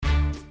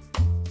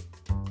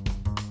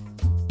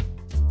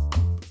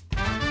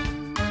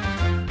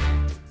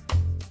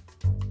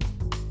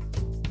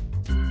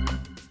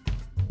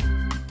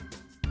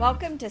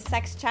Welcome to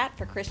Sex Chat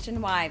for Christian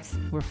Wives.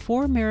 We're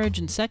four marriage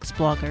and sex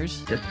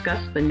bloggers.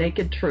 Discuss the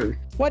naked truth.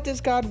 What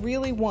does God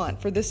really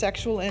want for the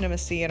sexual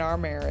intimacy in our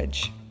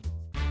marriage?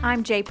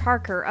 I'm Jay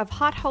Parker of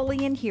Hot,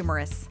 Holy, and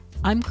Humorous.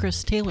 I'm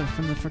Chris Taylor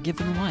from The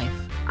Forgiven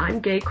Wife. I'm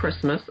Gay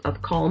Christmas of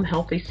Calm,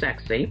 Healthy,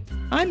 Sexy.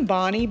 I'm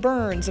Bonnie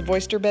Burns of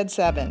Oyster Bed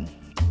 7.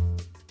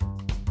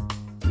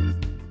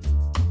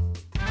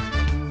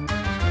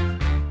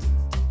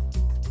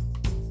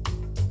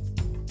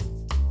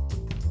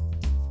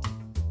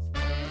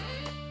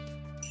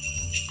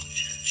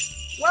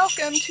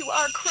 Welcome to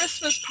our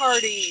Christmas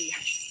party.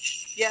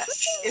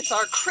 Yes, it's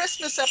our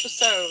Christmas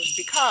episode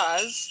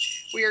because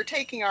we are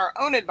taking our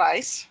own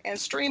advice and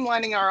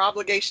streamlining our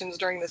obligations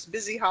during this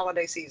busy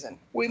holiday season.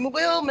 We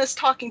will miss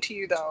talking to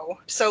you though,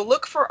 so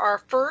look for our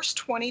first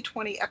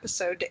 2020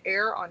 episode to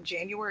air on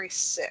January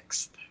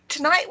 6th.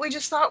 Tonight we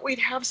just thought we'd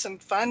have some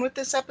fun with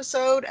this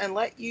episode and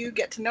let you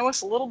get to know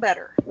us a little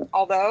better.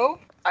 Although,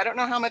 I don't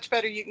know how much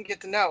better you can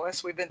get to know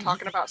us. We've been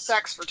talking about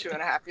sex for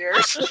 2.5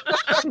 years.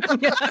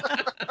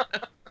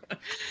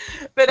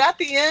 But at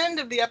the end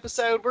of the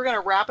episode, we're going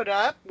to wrap it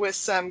up with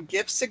some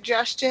gift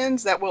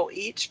suggestions that we'll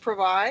each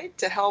provide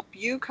to help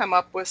you come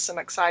up with some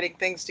exciting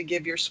things to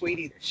give your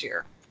sweetie this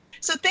year.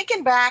 So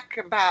thinking back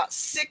about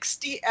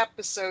 60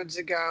 episodes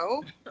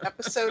ago,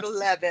 episode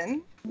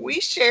 11,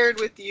 we shared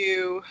with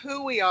you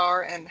who we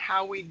are and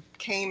how we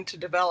came to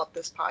develop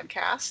this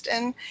podcast.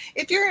 And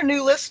if you're a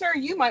new listener,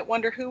 you might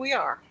wonder who we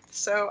are.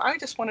 So I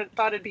just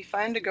thought it'd be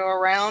fun to go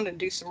around and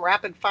do some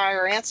rapid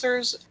fire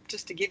answers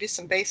just to give you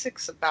some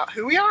basics about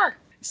who we are.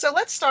 So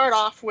let's start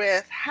off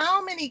with,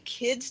 how many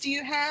kids do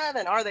you have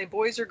and are they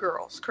boys or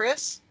girls?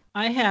 Chris?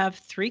 I have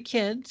 3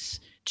 kids,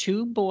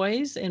 2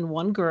 boys and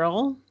 1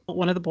 girl.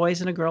 One of the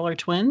boys and a girl are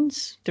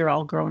twins. They're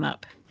all grown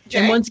up. Jay?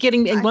 And one's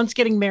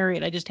getting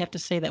married. I just have to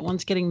say that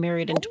one's getting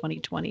married in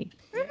 2020.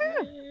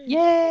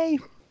 Yay!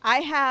 I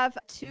have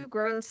 2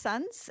 grown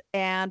sons,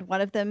 and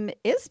one of them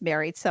is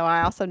married. So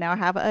I also now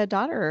have a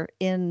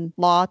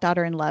daughter-in-law,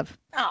 daughter-in-love.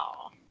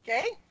 Oh,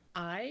 okay.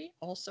 I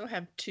also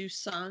have 2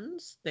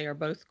 sons. They are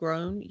both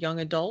grown, young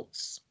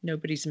adults.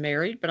 Nobody's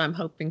married, but I'm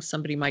hoping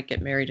somebody might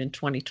get married in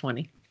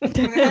 2020.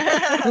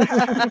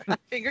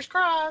 Fingers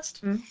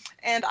crossed.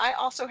 And I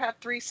also have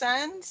 3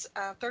 sons,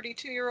 a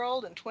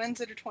 32-year-old and twins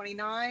that are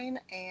 29,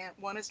 and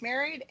one is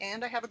married,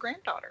 and I have a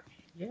granddaughter.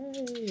 Yay!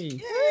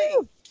 Yay!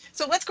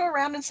 So let's go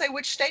around and say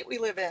which state we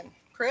live in.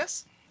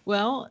 Chris?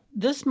 Well,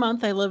 this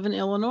month I live in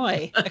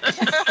Illinois.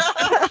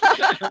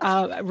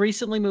 I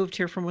recently moved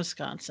here from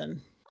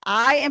Wisconsin.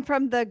 I am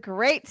from the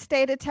great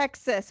state of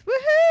Texas.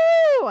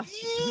 Woohoo!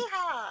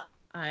 Yeehaw!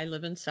 I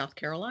live in South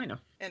Carolina.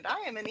 And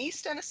I am in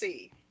East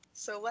Tennessee.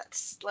 So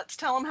let's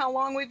tell them how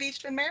long we've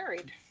each been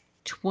married.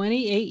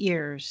 28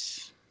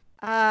 years.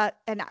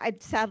 And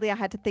sadly I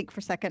had to think for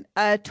a second.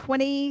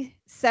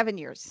 27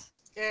 years.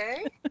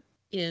 Okay.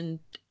 In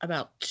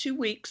about 2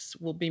 weeks,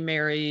 we'll be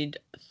married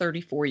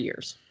 34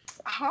 years.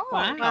 Oh,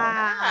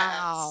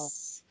 Wow.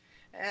 Yes.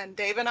 And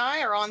Dave and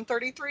I are on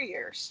 33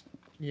 years.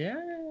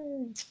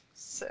 Yay!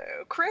 So,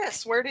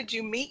 Chris, where did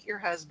you meet your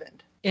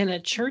husband? In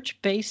a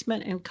church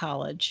basement in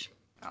college.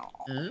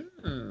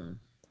 Oh.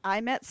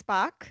 I met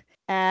Spock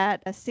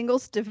at a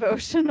singles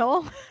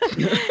devotional.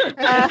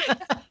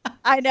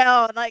 I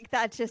know, like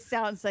that just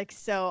sounds like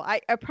so. I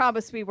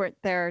promise we weren't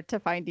there to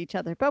find each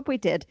other, but we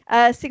did.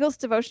 Singles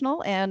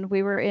devotional, and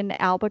we were in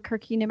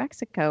Albuquerque, New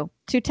Mexico.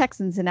 2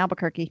 Texans in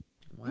Albuquerque.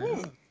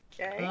 Wow.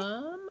 Okay.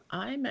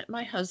 I met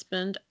my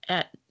husband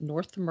at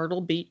North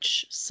Myrtle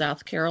Beach,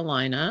 South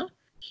Carolina.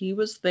 He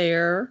was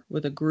there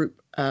with a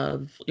group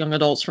of young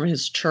adults from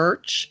his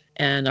church,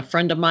 and a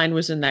friend of mine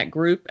was in that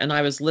group, and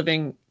I was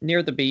living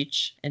near the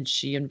beach, and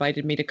she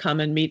invited me to come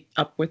and meet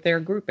up with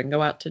their group and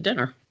go out to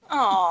dinner.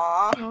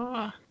 Aw.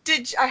 Oh,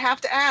 I have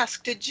to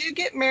ask, did you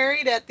get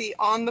married at the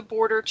On the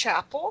Border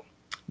Chapel?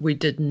 We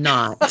did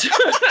not.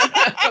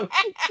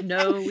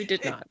 No, we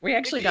did not. We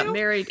actually got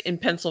married in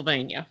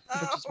Pennsylvania,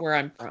 which is where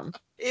I'm from.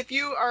 If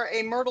you are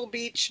a Myrtle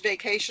Beach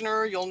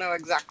vacationer, you'll know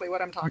exactly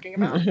what I'm talking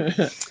about.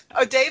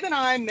 Dave and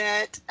I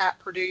met at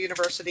Purdue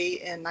University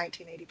in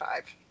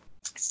 1985.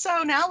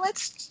 So now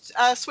let's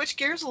switch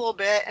gears a little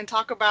bit and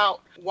talk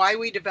about why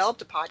we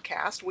developed a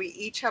podcast. We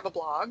each have a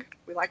blog.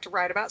 We like to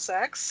write about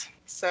sex.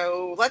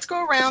 So let's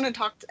go around and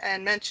talk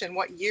and mention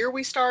what year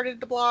we started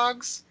the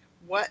blogs.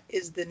 What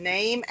is the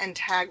name and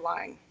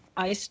tagline?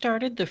 I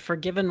started The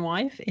Forgiven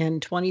Wife in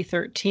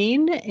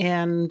 2013,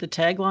 and the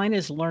tagline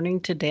is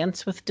Learning to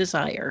Dance with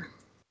Desire.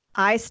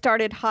 I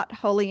started Hot,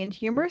 Holy, and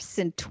Humorous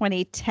in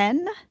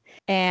 2010,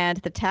 and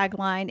the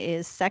tagline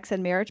is Sex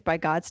and Marriage by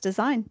God's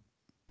Design.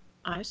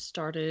 I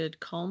started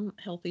Calm,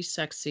 Healthy,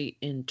 Sexy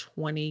in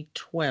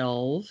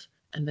 2012,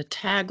 and the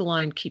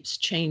tagline keeps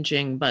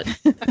changing, but I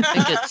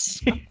think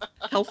it's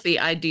healthy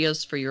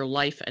ideas for your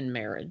life and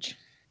marriage.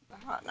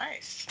 Ah,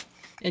 nice.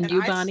 And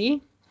you,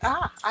 Bonnie?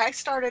 I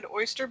started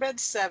Oyster Bed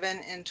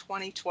 7 in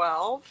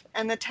 2012,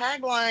 and the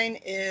tagline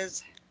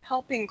is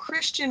helping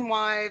Christian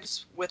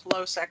wives with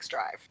low sex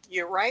drive.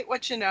 You write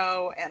what you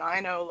know, and I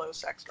know low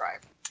sex drive.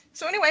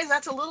 So anyways,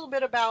 that's a little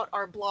bit about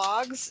our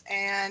blogs.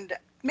 And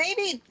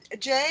maybe,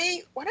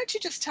 Jay, why don't you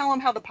just tell them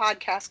how the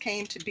podcast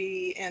came to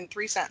be in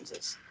 3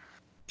 sentences?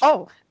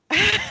 Oh,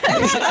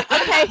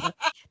 okay.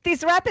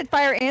 These rapid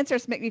fire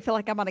answers make me feel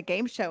like I'm on a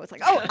game show. It's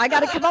like, oh, I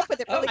got to come up with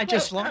it really I quick.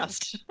 just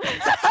lost.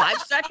 5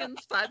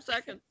 seconds. 5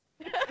 seconds.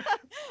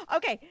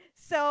 Okay,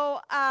 so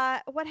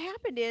what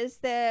happened is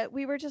that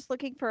we were just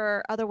looking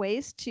for other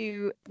ways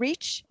to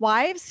reach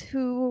wives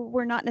who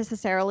were not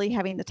necessarily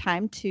having the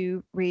time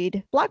to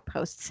read blog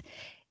posts.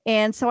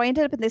 And so I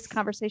ended up in this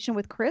conversation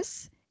with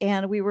Chris,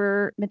 and we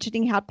were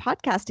mentioning how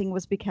podcasting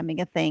was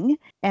becoming a thing.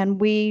 And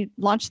we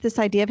launched this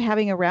idea of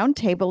having a round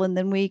table, and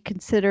then we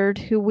considered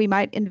who we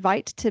might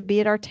invite to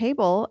be at our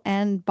table.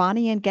 And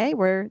Bonnie and Gay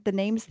were the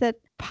names that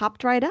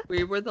popped right up.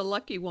 We were the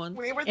lucky one.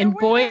 We were the And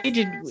boy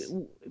winners.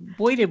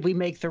 did we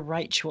make the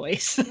right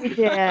choice. We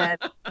did.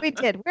 We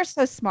did. We're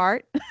so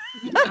smart.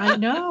 I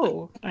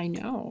know.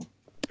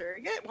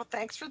 Very good. Well,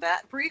 thanks for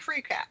that brief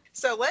recap.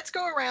 So let's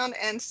go around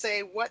and say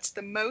what's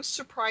the most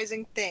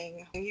surprising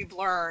thing you've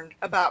learned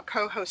about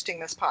co-hosting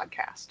this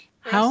podcast.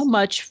 How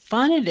much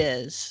fun it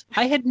is.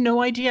 I had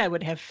no idea I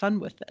would have fun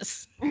with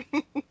this,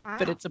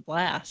 but it's a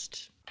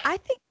blast. I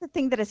think the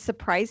thing that has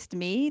surprised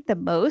me the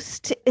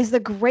most is the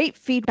great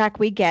feedback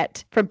we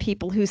get from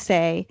people who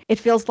say, it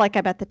feels like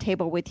I'm at the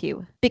table with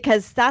you,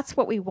 because that's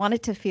what we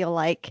wanted to feel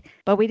like,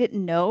 but we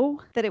didn't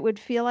know that it would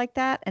feel like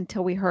that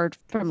until we heard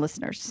from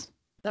listeners.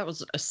 That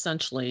was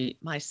essentially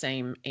my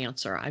same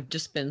answer. I've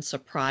just been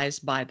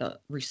surprised by the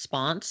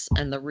response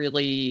and the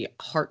really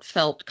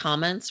heartfelt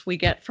comments we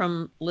get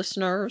from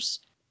listeners.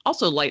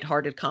 Also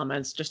lighthearted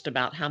comments just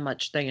about how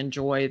much they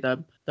enjoy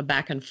the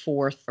back and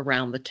forth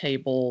around the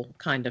table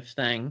kind of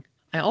thing.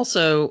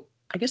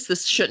 I guess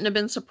this shouldn't have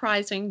been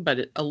surprising,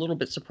 but a little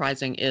bit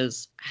surprising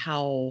is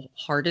how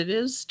hard it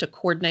is to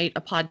coordinate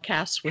a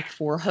podcast with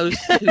 4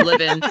 hosts who live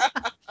in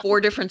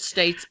 4 different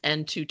states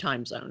and 2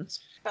 time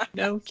zones.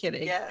 No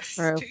kidding. Yes,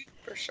 True.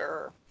 for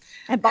sure.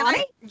 And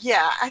Bonnie?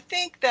 I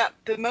think that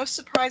the most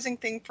surprising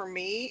thing for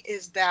me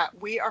is that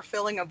we are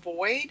filling a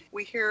void.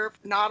 We hear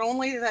not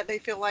only that they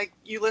feel like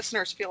you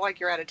listeners feel like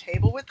you're at a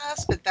table with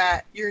us, but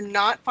that you're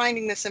not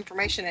finding this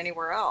information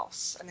anywhere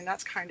else. I mean,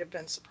 that's kind of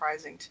been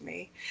surprising to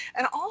me.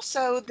 And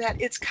also that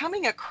it's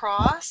coming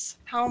across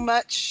how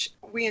much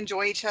we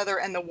enjoy each other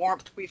and the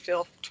warmth we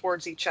feel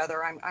towards each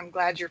other. I'm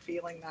glad you're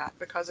feeling that,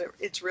 because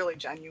it's really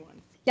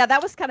genuine. Yeah,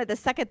 that was kind of the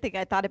second thing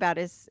I thought about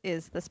is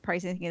the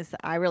surprising thing is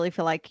I really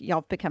feel like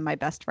y'all have become my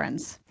best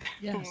friends.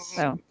 Yes.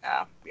 So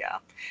Yeah.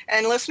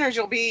 And listeners,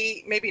 you'll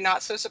be maybe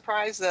not so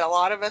surprised that a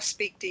lot of us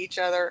speak to each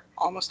other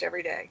almost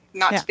every day.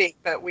 Not speak,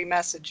 but we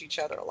message each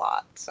other a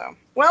lot. So,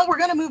 well, we're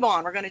going to move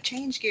on. We're going to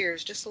change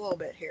gears just a little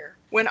bit here.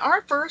 When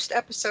our first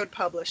episode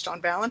published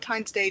on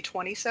Valentine's Day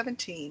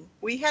 2017,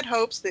 we had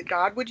hopes that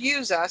God would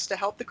use us to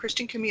help the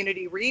Christian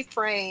community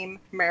reframe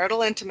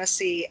marital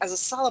intimacy as a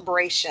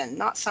celebration,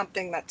 not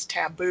something that's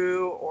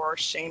taboo or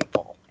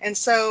shameful. And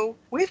so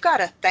we've got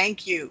to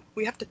thank you.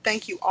 We have to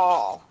thank you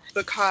all,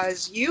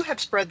 because you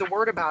have spread the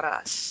word about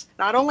us,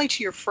 not only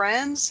to your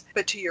friends,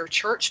 but to your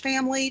church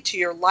family, to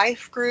your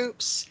life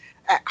groups,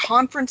 at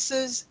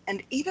conferences,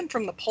 and even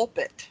from the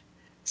pulpit.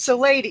 So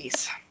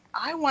ladies,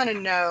 I want to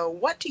know,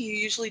 what do you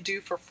usually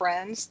do for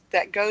friends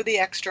that go the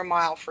extra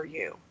mile for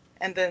you?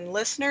 And then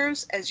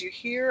listeners, as you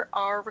hear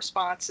our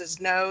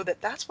responses, know that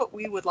that's what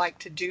we would like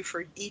to do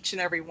for each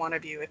and every one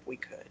of you if we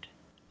could.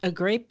 A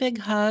great big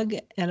hug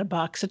and a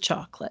box of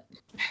chocolate.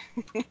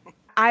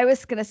 I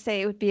was going to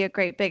say it would be a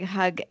great big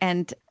hug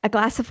and a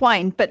glass of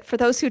wine, but for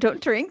those who don't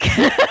drink,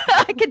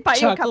 I could buy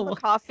you a cup of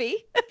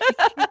coffee.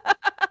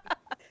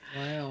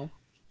 Wow.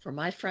 For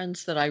my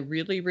friends that I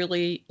really,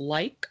 really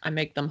like, I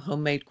make them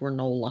homemade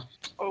granola.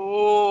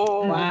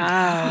 Oh,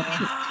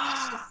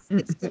 Wow.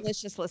 It's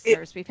delicious,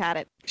 listeners. We've had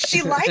it.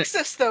 She likes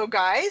us, though,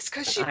 guys,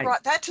 because she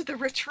brought that to the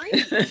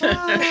retreat.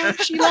 Oh,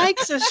 she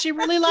likes us. She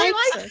really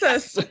likes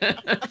us.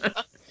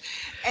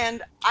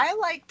 And I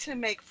like to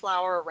make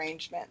flower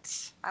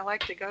arrangements. I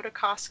like to go to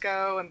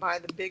Costco and buy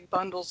the big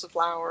bundles of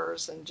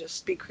flowers and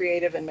just be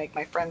creative and make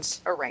my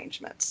friends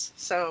arrangements.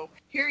 So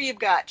here you've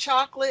got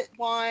chocolate,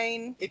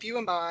 wine, if you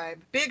imbibe,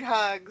 big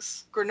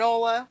hugs,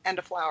 granola, and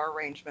a flower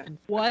arrangement.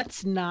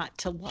 What's not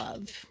to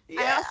love?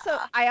 Yeah.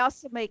 I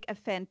also make a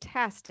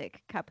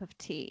fantastic cup of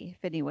tea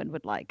if anyone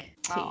would like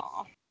tea.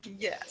 Aw,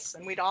 yes,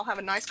 and we'd all have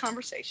a nice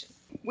conversation.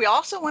 We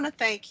also want to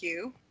thank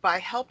you by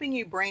helping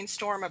you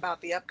brainstorm about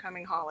the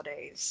upcoming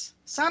holidays.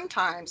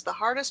 Sometimes the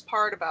hardest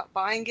part about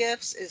buying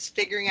gifts is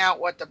figuring out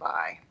what to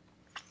buy.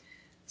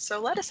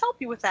 So let us help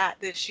you with that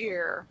this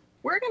year.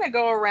 We're going to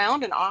go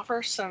around and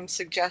offer some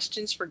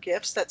suggestions for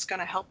gifts that's going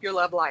to help your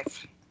love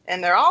life.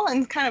 And they're all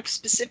in kind of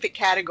specific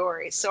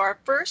categories. So our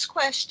first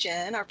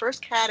question, our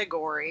first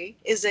category,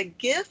 is a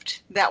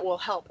gift that will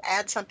help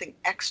add something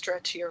extra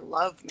to your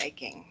love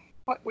making.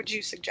 What would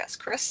you suggest,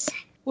 Chris?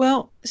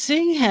 Well,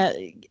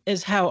 seeing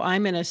as how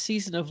I'm in a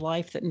season of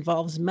life that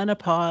involves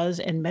menopause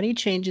and many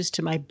changes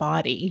to my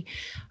body,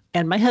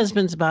 and my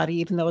husband's body,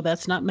 even though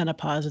that's not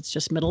menopause, it's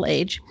just middle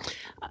age,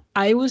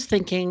 I was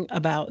thinking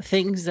about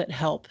things that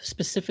help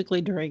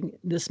specifically during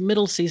this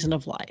middle season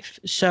of life.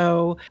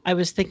 So I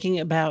was thinking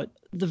about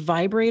the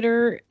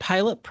vibrator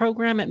pilot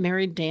program at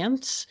Married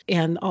Dance,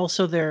 and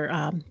also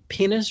their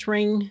penis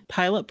ring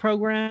pilot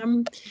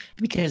program,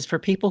 because for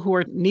people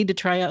who need to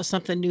try out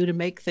something new to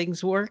make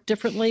things work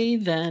differently,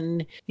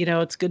 then,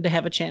 it's good to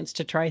have a chance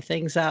to try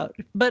things out.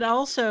 But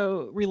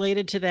also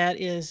related to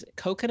that is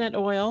coconut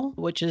oil,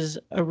 which is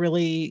a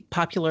really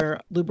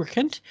popular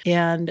lubricant,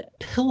 and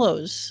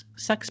pillows,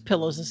 sex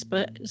pillows,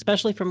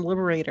 especially from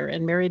Liberator,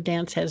 and Married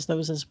Dance has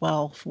those as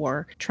well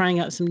for trying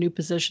out some new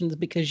positions,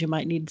 because you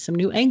might need some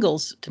new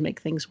angles to make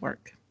things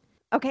work.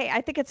 Okay,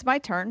 I think it's my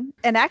turn.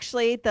 And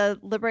actually, the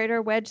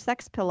Liberator Wedge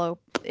sex pillow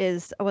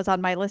was on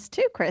my list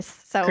too, Chris.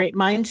 So great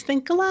minds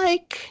think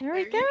alike. There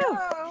we There you go.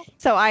 go.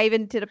 So I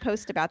even did a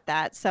post about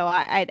that. So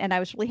I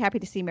was really happy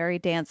to see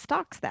Married Dance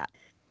stocks that.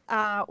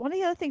 One of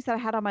the other things that I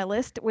had on my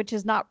list, which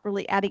is not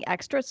really adding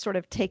extra, it's sort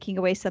of taking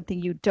away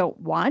something you don't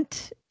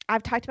want.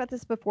 I've talked about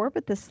this before,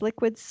 but this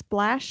Liquid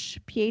Splash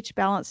pH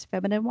Balanced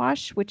Feminine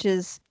Wash, which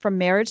is from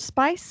Marriage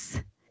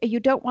Spice. You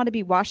don't want to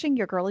be washing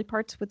your girly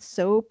parts with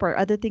soap or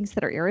other things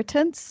that are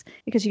irritants,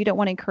 because you don't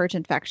want to encourage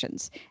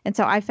infections. And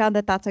so I found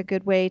that that's a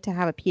good way to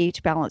have a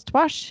pH balanced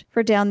wash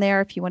for down there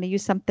if you want to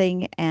use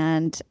something.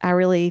 And I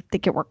really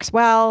think it works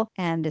well,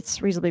 and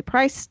it's reasonably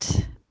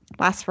priced,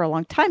 lasts for a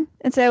long time.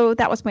 And so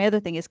that was my other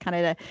thing, is kind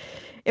of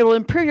it will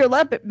improve your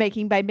love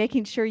making by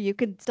making sure you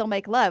can still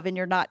make love and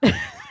you're not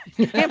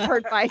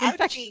hampered by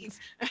infections.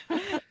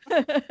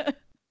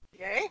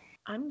 Yay.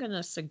 I'm going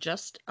to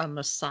suggest a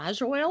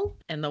massage oil,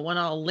 and the one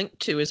I'll link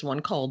to is one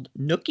called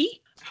Nookie.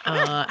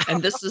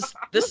 And this is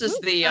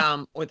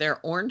the or their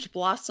orange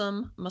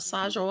blossom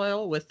massage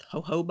oil with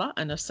jojoba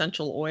and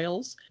essential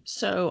oils.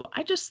 So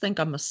I just think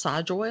a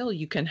massage oil,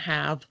 you can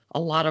have a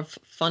lot of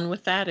fun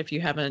with that if you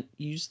haven't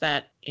used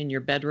that in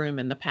your bedroom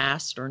in the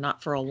past or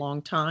not for a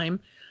long time.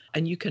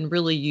 And you can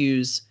really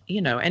use,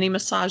 any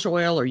massage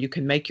oil, or you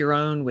can make your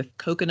own with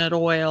coconut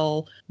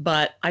oil.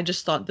 But I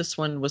just thought this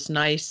one was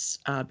nice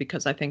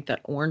because I think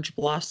that orange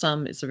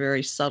blossom is a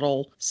very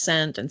subtle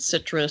scent, and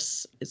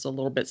citrus is a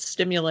little bit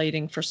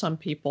stimulating for some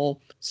people.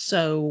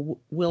 So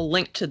we'll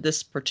link to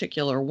this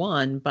particular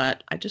one,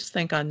 but I just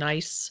think a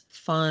nice,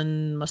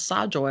 fun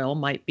massage oil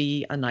might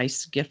be a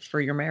nice gift for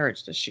your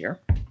marriage this year.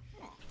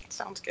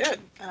 Sounds good.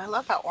 And I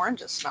love how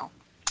oranges smell.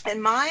 And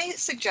my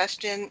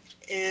suggestion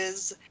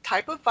is a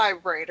type of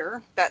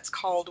vibrator that's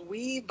called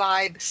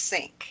We-Vibe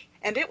Sync.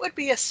 And it would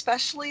be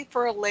especially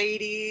for a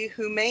lady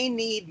who may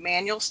need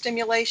manual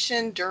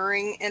stimulation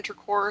during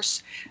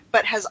intercourse,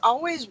 but has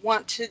always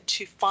wanted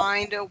to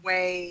find a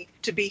way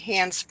to be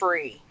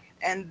hands-free.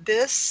 And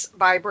this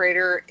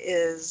vibrator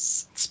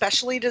is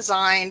specially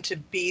designed to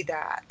be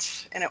that.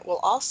 And it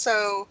will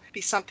also be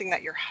something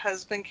that your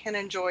husband can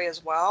enjoy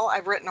as well.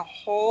 I've written a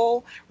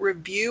whole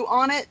review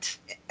on it,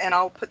 and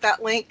I'll put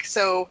that link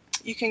so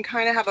you can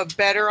kind of have a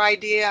better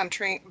idea.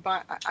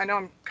 I know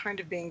I'm kind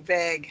of being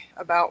vague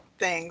about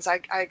things.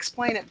 I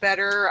explain it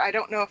better. I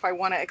don't know if I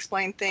want to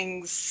explain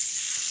things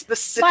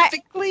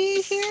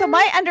specifically here. So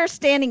my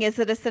understanding is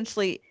that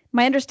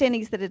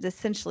it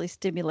essentially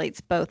stimulates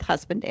both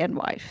husband and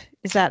wife.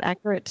 Is that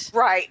accurate?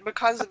 Right,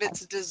 because of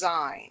its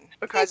design.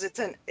 Because it's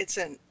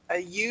a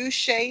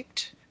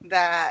U-shaped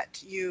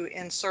that you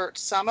insert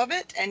some of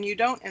it and you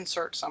don't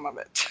insert some of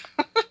it.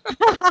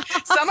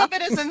 Some of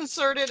it is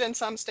inserted and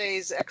some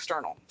stays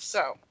external.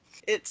 So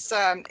it's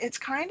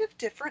kind of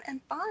different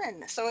and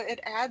fun. So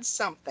it adds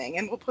something,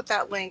 and we'll put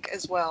that link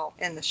as well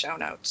in the show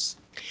notes.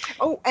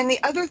 Oh, and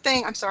the other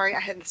thing, I'm sorry, I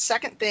had the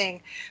second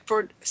thing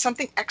for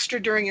something extra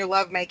during your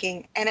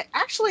lovemaking, and it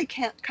actually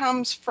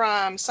comes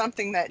from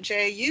something that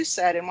Jay, you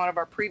said in one of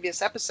our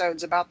previous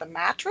episodes about the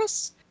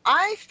mattress.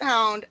 I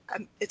found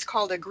it's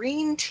called a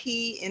green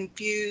tea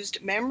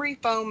infused memory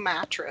foam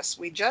mattress.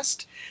 We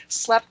just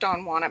slept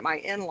on one at my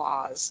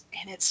in-laws,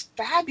 and it's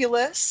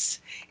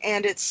fabulous,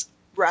 and it's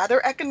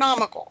rather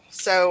economical.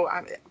 So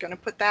I'm going to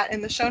put that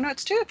in the show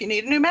notes too if you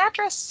need a new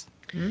mattress.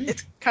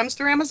 It comes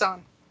through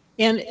Amazon.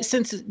 And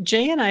since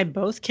Jay and I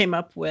both came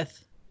up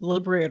with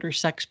Liberator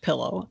Sex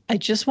Pillow, I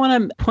just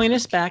want to point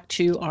us back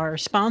to our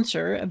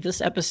sponsor of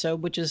this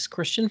episode, which is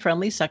Christian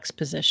Friendly Sex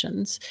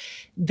Positions.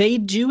 They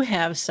do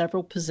have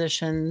several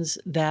positions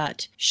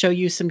that show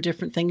you some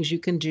different things you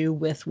can do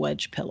with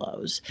wedge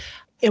pillows.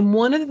 And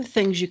one of the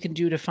things you can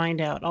do to find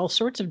out all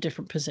sorts of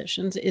different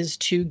positions is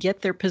to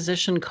get their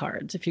position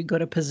cards. If you go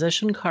to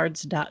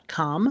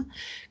positioncards.com,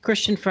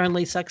 Christian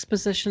Friendly Sex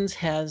Positions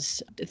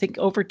has, I think,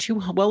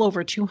 well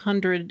over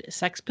 200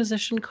 sex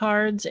position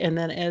cards. And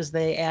then as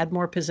they add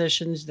more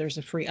positions, there's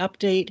a free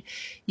update.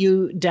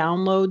 You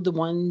download the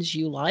ones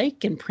you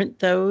like and print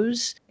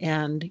those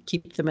and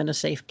keep them in a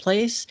safe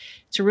place.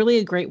 It's really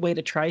a great way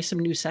to try some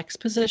new sex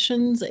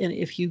positions. And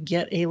if you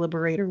get a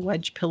Liberator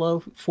wedge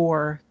pillow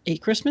for a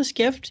Christmas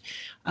gift,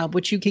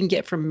 which you can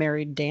get from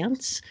Married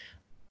Dance,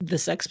 The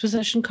sex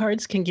position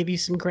cards can give you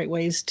some great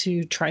ways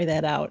to try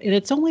that out. And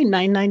it's only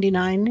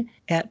 $9.99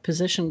 at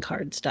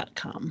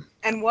positioncards.com.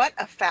 And what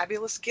a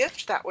fabulous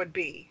gift that would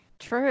be.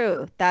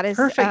 True. That is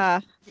Perfect. Yeah.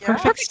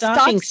 Perfect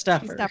stocking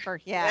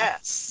stuffer. Yeah.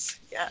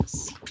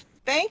 Yes.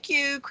 Thank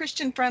you,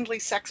 Christian Friendly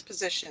Sex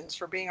Positions,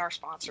 for being our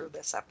sponsor of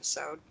this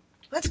episode.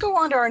 Let's go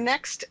on to our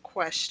next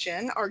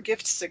question, our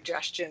gift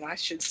suggestion, I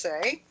should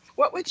say.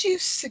 What would you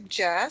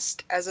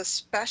suggest as a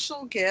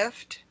special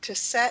gift to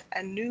set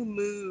a new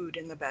mood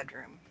in the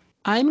bedroom?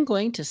 I'm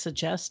going to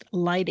suggest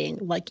lighting,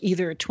 like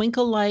either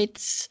twinkle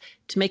lights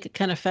to make it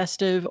kind of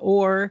festive,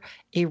 or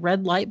a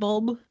red light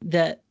bulb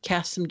that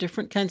casts some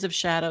different kinds of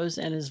shadows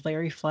and is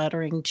very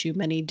flattering to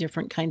many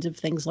different kinds of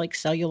things like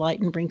cellulite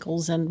and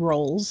wrinkles and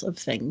rolls of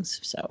things.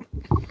 So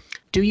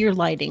do your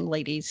lighting,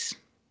 ladies.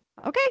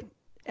 Okay.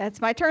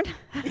 It's my turn.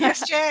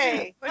 Yes,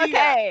 Jay. What do you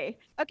got?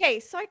 Okay.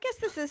 So I guess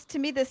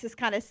this is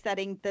kind of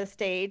setting the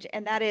stage,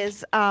 and that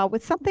is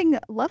with something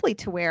lovely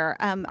to wear.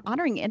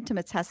 Honoring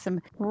Intimates has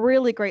some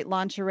really great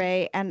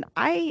lingerie, and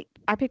I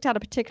picked out a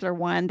particular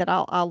one that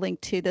I'll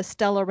link to, the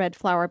Stella Red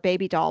Flower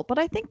baby doll. But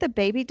I think the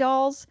baby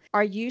dolls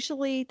are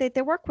usually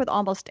they work with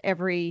almost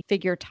every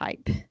figure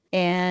type.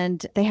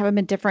 And they have them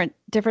in different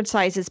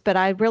sizes, but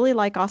I really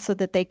like also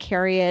that they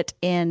carry it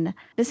in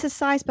Mrs.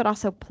 size, but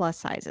also plus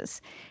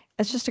sizes.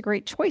 It's just a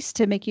great choice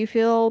to make you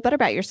feel better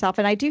about yourself.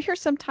 And I do hear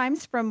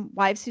sometimes from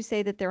wives who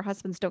say that their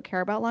husbands don't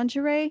care about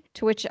lingerie,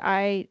 to which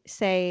I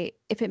say,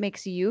 if it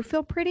makes you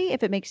feel pretty,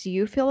 if it makes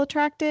you feel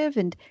attractive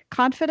and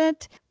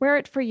confident, wear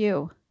it for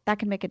you. That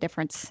can make a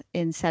difference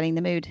in setting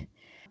the mood.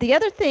 The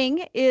other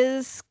thing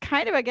is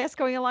kind of, I guess,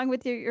 going along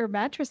with your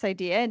mattress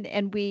idea.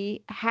 And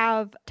we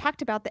have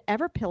talked about the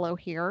Everpillow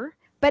here,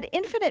 but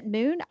Infinite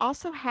Moon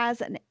also has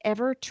an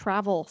Ever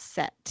Travel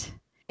set.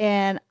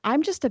 And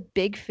I'm just a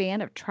big fan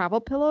of travel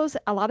pillows.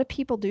 A lot of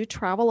people do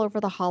travel over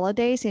the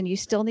holidays, and you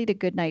still need a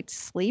good night's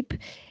sleep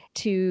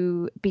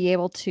to be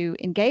able to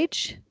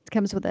engage. It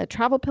comes with a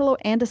travel pillow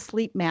and a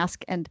sleep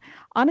mask. And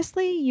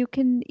honestly, you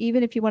can,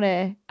 even if you want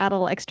to add a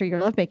little extra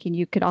your lovemaking,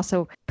 you could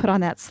also put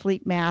on that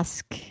sleep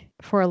mask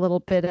for a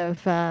little bit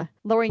of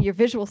lowering your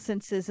visual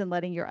senses and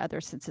letting your other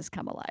senses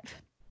come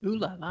alive. Ooh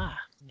la la.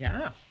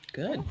 Yeah,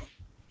 good.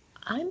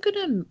 I'm going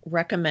to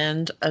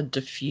recommend a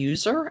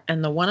diffuser,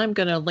 and the one I'm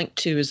going to link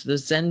to is the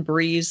Zen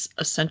Breeze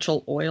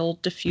Essential Oil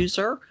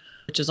Diffuser,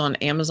 which is on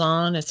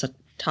Amazon. It's a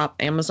top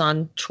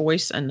Amazon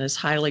choice and is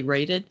highly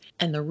rated.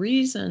 And the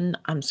reason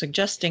I'm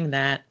suggesting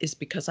that is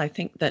because I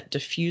think that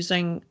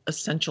diffusing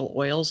essential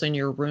oils in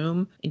your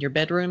room, in your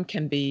bedroom,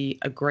 can be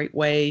a great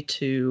way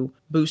to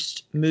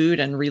boost mood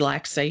and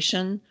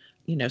relaxation.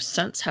 You know,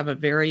 scents have a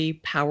very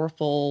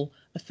powerful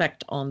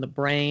effect on the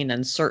brain,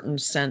 and certain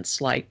scents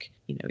like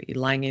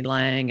ylang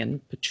ylang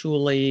and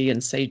patchouli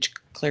and sage,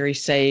 clary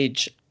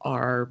sage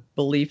are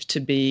believed to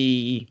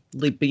be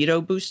libido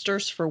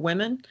boosters for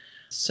women.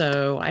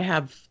 So I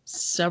have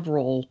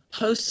several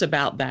posts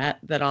about that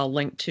I'll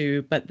link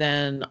to, but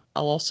then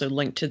I'll also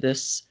link to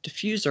this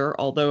diffuser.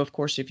 Although, of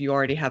course, if you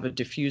already have a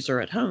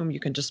diffuser at home, you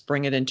can just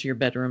bring it into your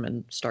bedroom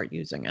and start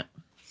using it.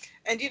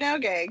 And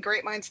Gay,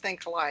 great minds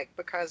think alike,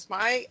 because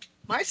my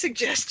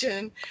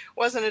suggestion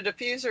wasn't a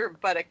diffuser,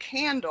 but a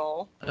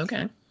candle.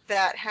 Okay.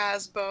 That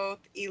has both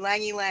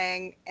ylang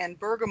ylang and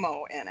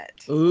bergamot in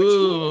it.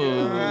 Ooh.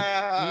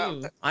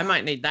 I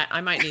might need that. I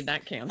might need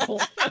that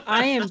candle.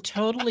 I am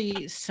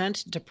totally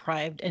scent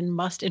deprived and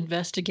must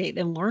investigate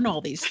and learn all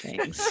these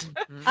things.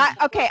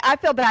 I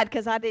feel bad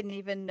because I didn't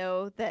even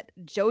know that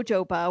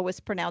jojoba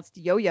was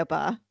pronounced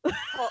yoyoba. I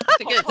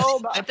think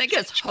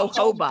it's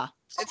jojoba.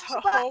 It's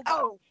jojoba.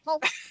 Oh,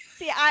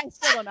 see, I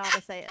still don't know how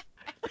to say it.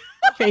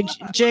 Okay,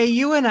 Jay,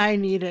 you and I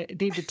need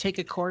to take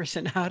a course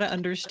in how to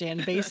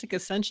understand basic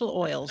essential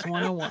oils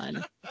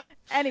 101.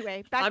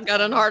 Anyway, I've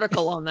got an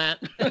article on that.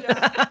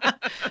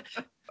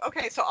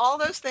 Okay, so all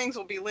those things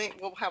will be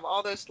linked. We'll have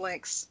all those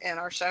links in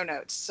our show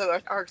notes. So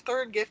our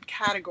third gift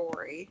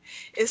category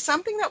is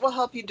something that will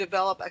help you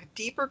develop a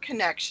deeper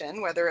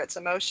connection, whether it's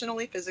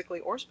emotionally,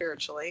 physically, or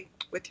spiritually,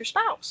 with your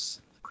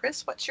spouse.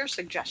 Chris, what's your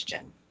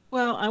suggestion?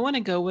 Well, I want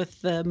to go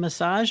with the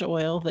massage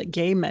oil that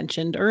Gay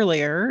mentioned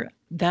earlier.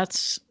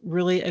 That's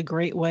really a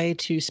great way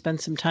to spend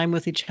some time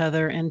with each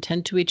other and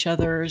tend to each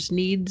other's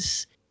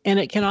needs. And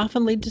it can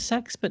often lead to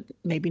sex, but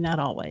maybe not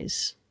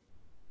always.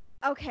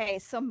 Okay,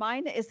 so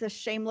mine is a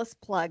shameless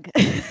plug.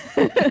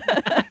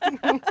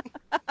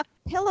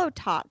 Pillow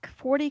Talk,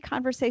 40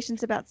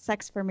 Conversations About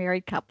Sex for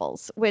Married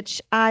Couples,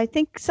 which I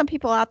think some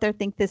people out there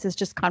think this is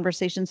just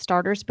conversation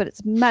starters, but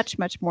it's much,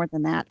 much more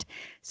than that.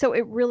 So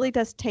it really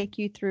does take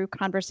you through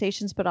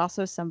conversations, but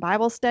also some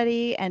Bible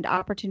study and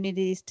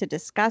opportunities to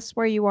discuss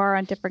where you are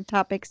on different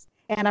topics.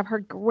 And I've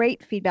heard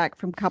great feedback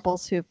from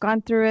couples who have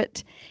gone through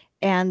it.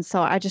 And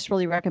so I just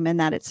really recommend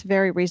that. It's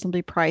very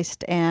reasonably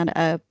priced, and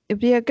it'd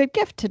be a good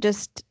gift to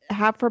just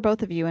have for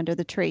both of you under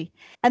the tree.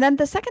 And then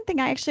the second thing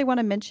I actually want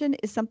to mention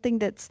is something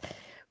that's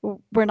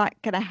we're not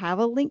going to have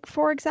a link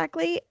for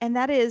exactly, and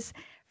that is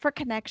for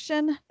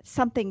connection,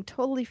 something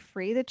totally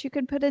free that you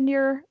can put in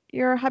your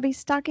hubby's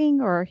stocking,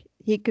 or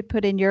he could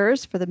put in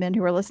yours for the men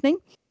who are listening.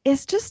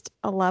 is just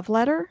a love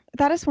letter.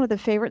 That is one of the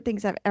favorite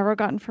things I've ever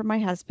gotten from my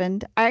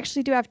husband. I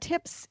actually do have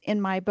tips in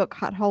my book,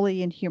 Hot,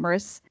 Holy, and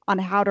Humorous, on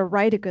how to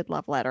write a good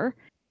love letter.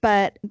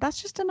 But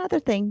that's just another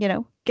thing,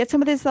 get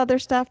some of this other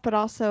stuff, but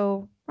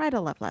also write a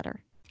love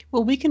letter.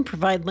 Well, we can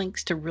provide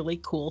links to really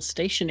cool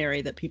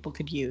stationery that people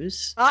could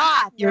use. there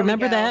You we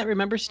remember go. that?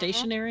 Remember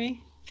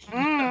stationery?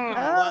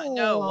 What?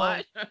 No,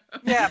 what?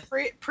 Yeah,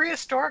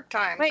 prehistoric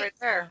times Wait. right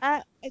there.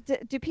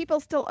 Do people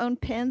still own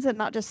pens and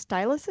not just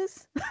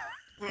styluses?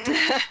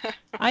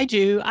 I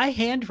do. I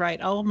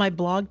handwrite all of my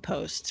blog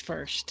posts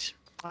first.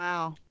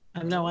 Wow.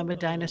 I know I'm a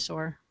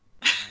dinosaur.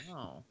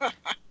 Oh.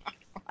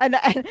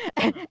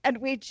 And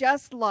we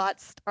just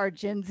lost our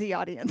Gen Z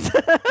audience.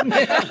 They're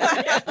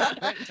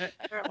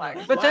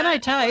like, But then I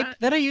What? type,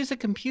 then I use a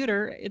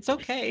computer. It's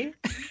okay.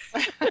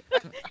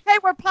 Hey,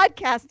 we're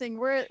podcasting.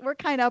 We're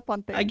kind of up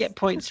on things. I get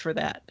points for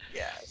that.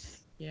 yes.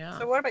 Yeah.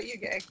 So what about you,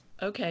 Gay?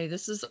 Okay,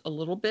 this is a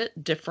little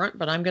bit different,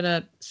 but I'm going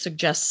to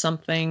suggest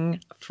something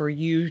for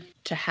you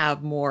to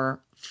have more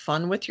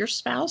fun with your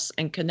spouse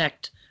and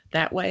connect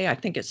that way. I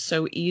think it's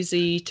so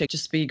easy to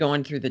just be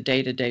going through the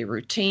day-to-day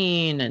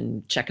routine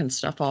and checking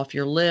stuff off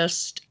your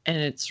list. And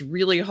it's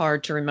really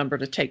hard to remember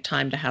to take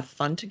time to have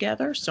fun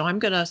together. So I'm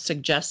going to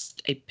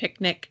suggest a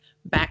picnic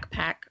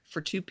backpack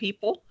for 2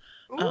 people.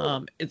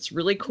 Ooh. It's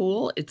really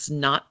cool. It's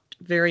not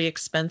very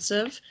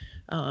expensive.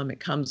 It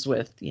comes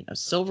with,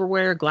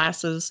 silverware,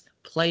 glasses,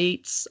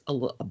 plates,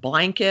 a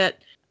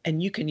blanket,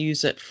 and you can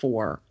use it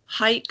for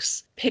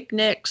hikes,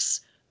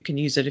 picnics. You can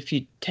use it if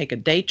you take a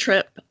day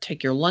trip,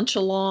 take your lunch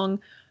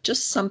along,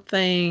 just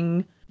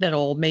something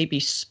that'll maybe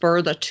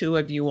spur the 2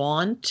 of you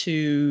on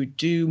to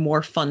do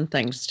more fun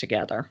things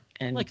together.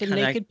 And Like a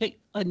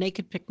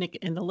naked picnic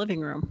in the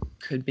living room.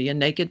 could be a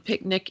naked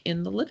picnic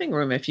in the living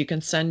room if you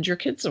can send your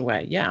kids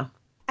away. Yeah.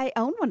 I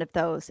own one of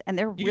those, and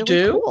they're You really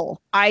do?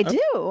 cool. I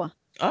Oh. do.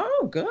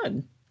 Oh,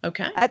 good.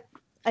 Okay.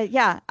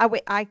 Yeah.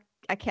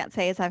 I can't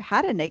say as I've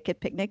had a naked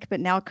picnic, but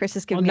now Chris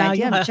is giving Well, me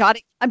now idea.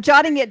 you I'm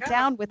jotting it Yeah.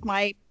 down with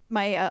my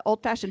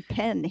old-fashioned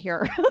pen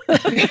here.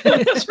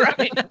 That's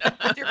right.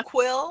 With your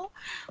quill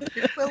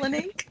and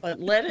ink. But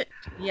let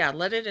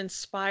it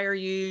inspire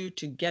you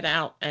to get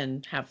out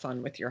and have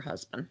fun with your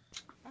husband.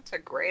 That's a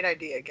great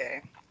idea,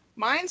 Gay.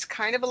 Mine's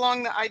kind of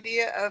along the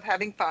idea of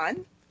having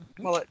fun.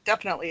 Well, it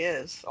definitely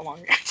is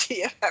along the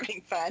idea of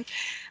having fun.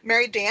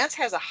 Merry Dance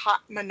has a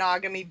hot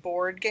monogamy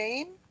board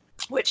game,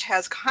 which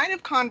has kind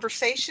of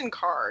conversation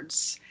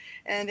cards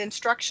and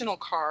instructional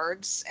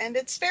cards. And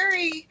it's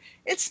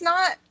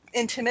not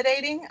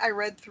intimidating.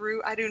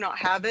 I do not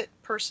have it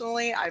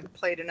personally. I've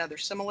played another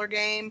similar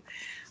game,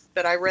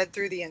 but I read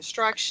through the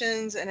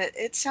instructions, and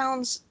it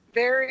sounds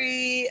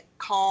very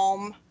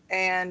calm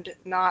and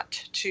not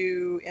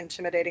too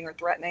intimidating or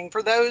threatening.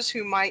 For those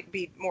who might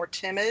be more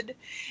timid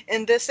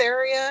in this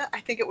area, I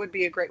think it would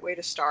be a great way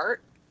to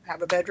start.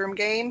 Have a bedroom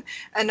game.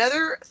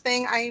 Another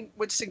thing I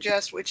would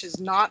suggest, which is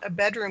not a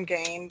bedroom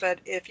game, but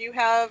if you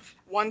have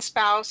one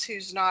spouse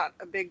who's not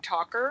a big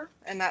talker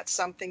and that's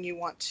something you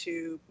want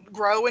to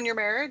grow in your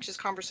marriage, is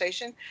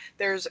conversation,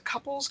 there's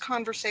couples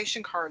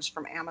conversation cards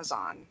from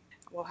Amazon.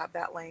 We'll have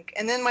that link.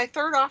 And then my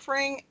third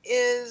offering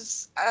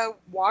is a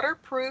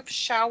waterproof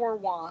shower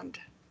wand,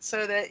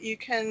 so that you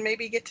can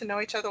maybe get to know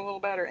each other a little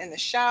better in the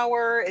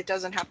shower. It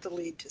doesn't have to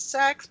lead to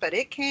sex, but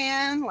it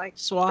can. Like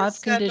Suave Chris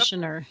said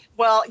conditioner.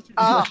 Well,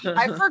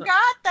 I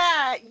forgot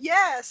that.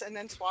 Yes, and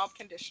then suave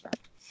conditioner.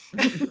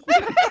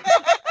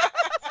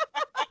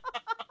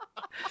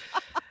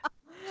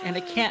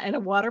 And a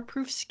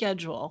waterproof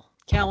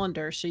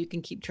calendar so you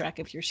can keep track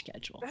of your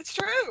schedule. That's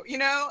true.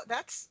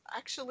 That's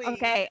actually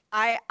Okay,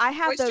 I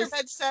have Oyster those.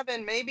 Bed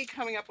 7 may be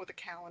coming up with a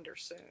calendar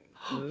soon.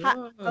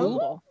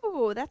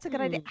 Oh, that's a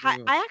good idea.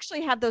 I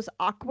actually have those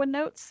Aqua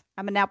Notes.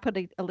 I'm gonna now put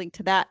a link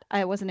to that.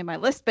 I wasn't in my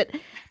list,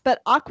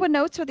 but Aqua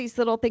Notes are these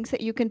little things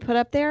that you can put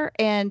up there,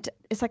 and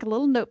it's like a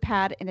little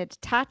notepad, and it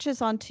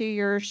attaches onto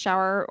your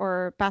shower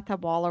or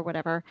bathtub wall or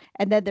whatever.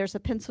 And then there's a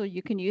pencil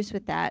you can use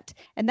with that,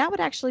 and that would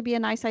actually be a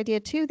nice idea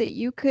too. That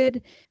you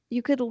could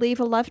leave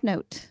a love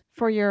note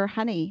for your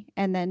honey,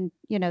 and then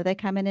they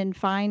come in and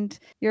find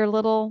your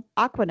little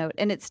Aqua Note,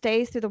 and it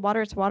stays through the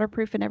water. It's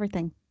waterproof and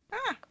everything.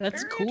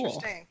 That's very cool.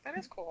 Interesting. That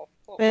is cool.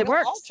 Well, It I'll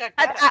works. check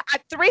that out.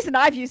 The reason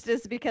I've used it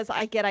is because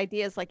I get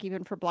ideas, like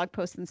even for blog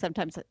posts and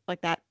sometimes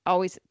like that.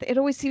 It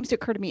always seems to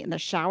occur to me in the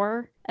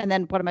shower, and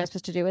then what am I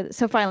supposed to do with it?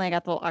 So finally, I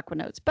got the little Aqua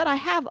Notes. But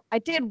I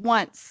did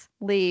once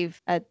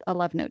leave a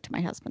love note to my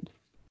husband.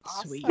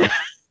 Sweet.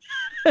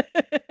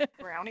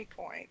 Brownie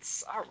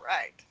points. All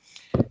right.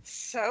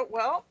 So,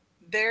 well,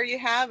 there you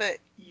have it.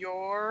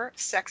 Your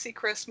sexy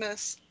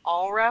Christmas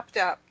all wrapped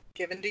up,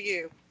 given to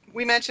you.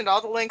 We mentioned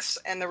all the links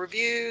and the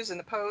reviews and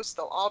the posts.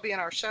 They'll all be in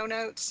our show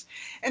notes.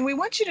 And we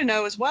want you to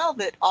know as well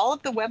that all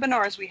of the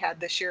webinars we had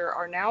this year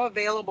are now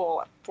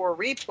available for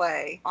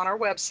replay on our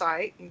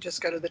website. You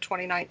just go to the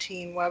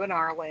 2019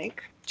 webinar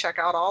link. Check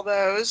out all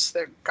those.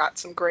 They've got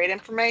some great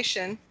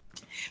information.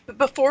 But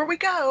before we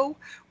go,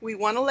 we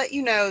want to let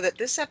you know that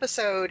this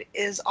episode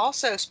is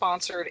also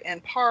sponsored in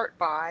part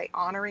by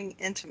Honoring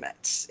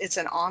Intimates. It's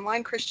an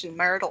online Christian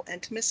marital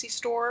intimacy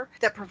store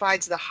that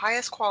provides the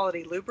highest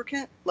quality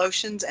lubricant,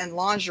 lotions, and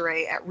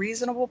lingerie at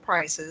reasonable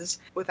prices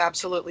with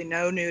absolutely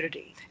no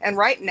nudity. And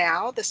right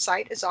now, the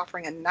site is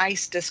offering a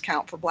nice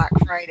discount for Black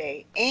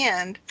Friday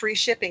and free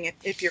shipping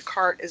if your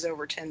cart is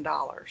over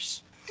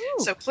 $10.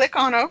 So click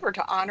on over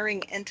to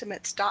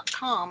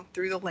honoringintimates.com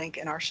through the link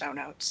in our show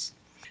notes.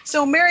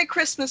 So Merry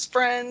Christmas,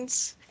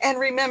 friends. And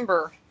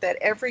remember that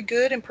every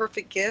good and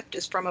perfect gift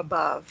is from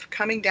above,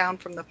 coming down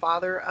from the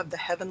Father of the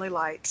heavenly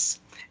lights.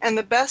 And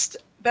the best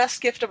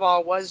gift of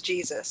all was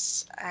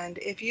Jesus. And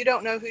if you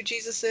don't know who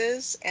Jesus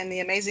is and the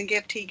amazing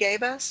gift he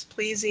gave us,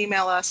 please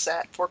email us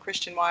at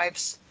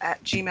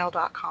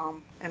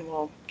forchristianwives@gmail.com and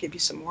we'll give you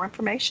some more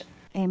information.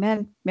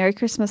 Amen. Merry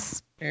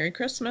Christmas. Merry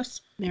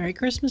Christmas. Merry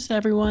Christmas,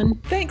 everyone.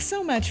 Thanks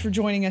so much for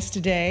joining us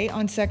today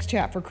on Sex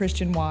Chat for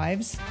Christian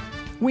Wives.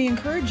 We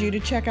encourage you to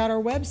check out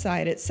our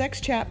website at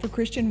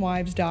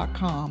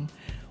sexchatforchristianwives.com,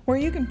 where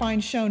you can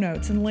find show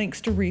notes and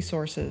links to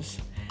resources.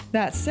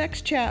 That's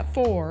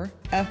sexchat4,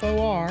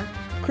 F-O-R,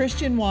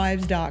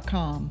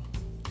 christianwives.com.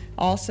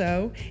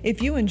 Also,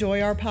 if you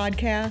enjoy our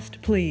podcast,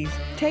 please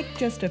take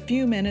just a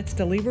few minutes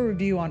to leave a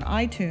review on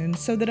iTunes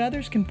so that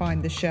others can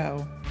find the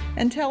show.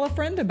 And tell a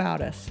friend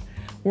about us.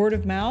 Word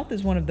of mouth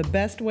is one of the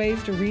best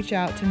ways to reach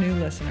out to new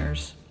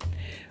listeners.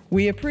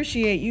 We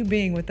appreciate you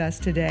being with us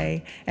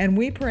today, and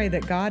we pray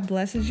that God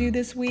blesses you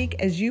this week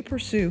as you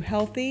pursue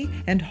healthy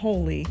and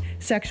holy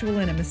sexual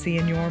intimacy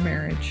in your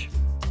marriage.